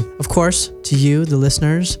 Of course, to you, the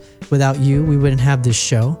listeners. Without you, we wouldn't have this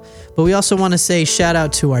show. But we also want to say shout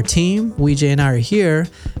out to our team. Weejay and I are here,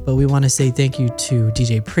 but we want to say thank you to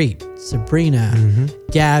DJ Preet, Sabrina,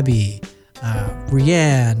 Gabby,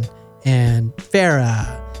 Rianne, and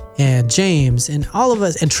Farah, and James, and all of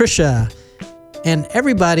us, and Trisha, and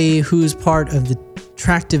everybody who's part of the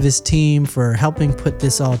Traktivist team for helping put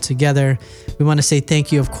this all together. We want to say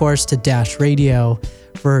thank you, of course, to Dash Radio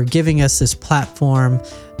for giving us this platform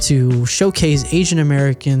to showcase Asian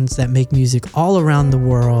Americans that make music all around the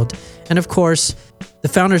world. And of course, the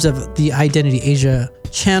founders of the Identity Asia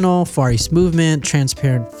channel, Far East Movement,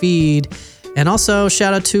 Transparent Feed, and also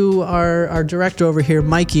shout out to our director over here,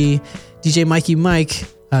 Mikey, DJ Mikey Mike,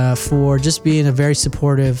 for just being a very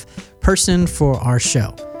supportive person for our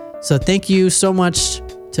show. So thank you so much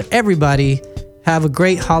to everybody. Have a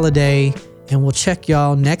great holiday, and we'll check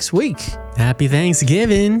y'all next week. Happy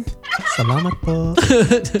Thanksgiving. Salamat po.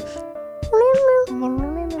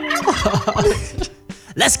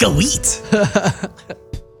 Let's go eat.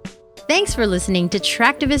 Thanks for listening to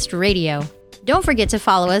Traktivist Radio. Don't forget to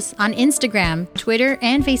follow us on Instagram, Twitter,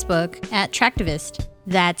 and Facebook at Traktivist.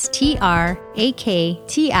 That's Traktivist.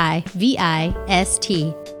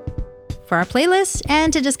 For our playlist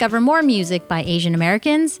and to discover more music by Asian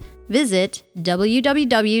Americans, visit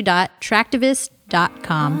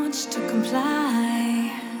www.traktivist.com. They want to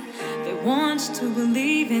comply. They want to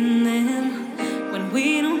believe in them when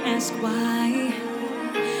we don't ask why.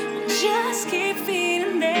 We just keep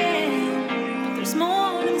feeding them. But there's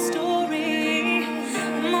more to the story,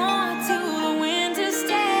 more to the winter's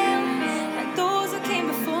tale. Like those that came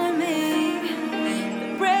before me, the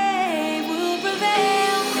brave will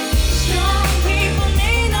prevail. Strong people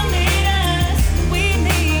need no leaders. We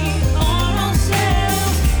need our own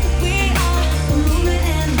selves. We are the movement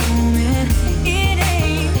and movement. It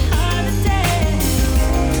ain't hard to tell.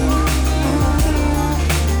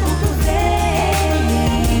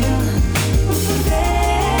 We'll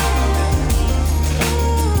prevail.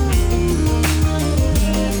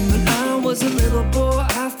 When I was a little boy,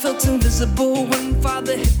 I felt invisible. When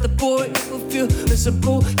father hit the boy, it would feel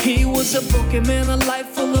visible. He was a broken man, a life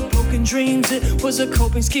full of broken dreams. It was a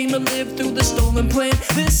coping scheme to live through the stolen plan.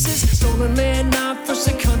 This is stolen land, not first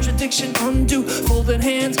a contradiction. Undo, folded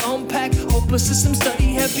hands, unpack. Hopeless system,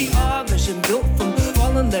 study heavy. Our vision built from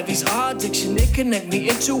fallen levees. Our addiction, it connect me.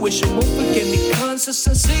 Intuition won't forget me.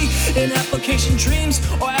 Consistency in application, dreams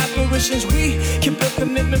or apparitions. We can build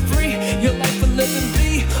commitment free. Your life a living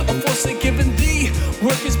be a force of giving thee.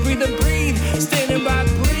 Work is breathe and breathe. Standing by,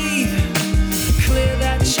 breathe. Clear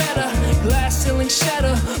that chatter. Glass ceiling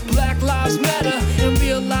shatter. Black lives matter. And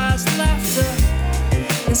realize laughter.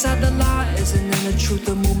 Inside the lies and in the truth,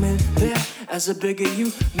 the movement there. As a bigger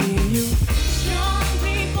you, me and you. Strong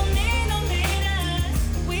people need no leaders.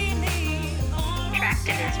 We need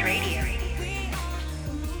Traktivist Radio.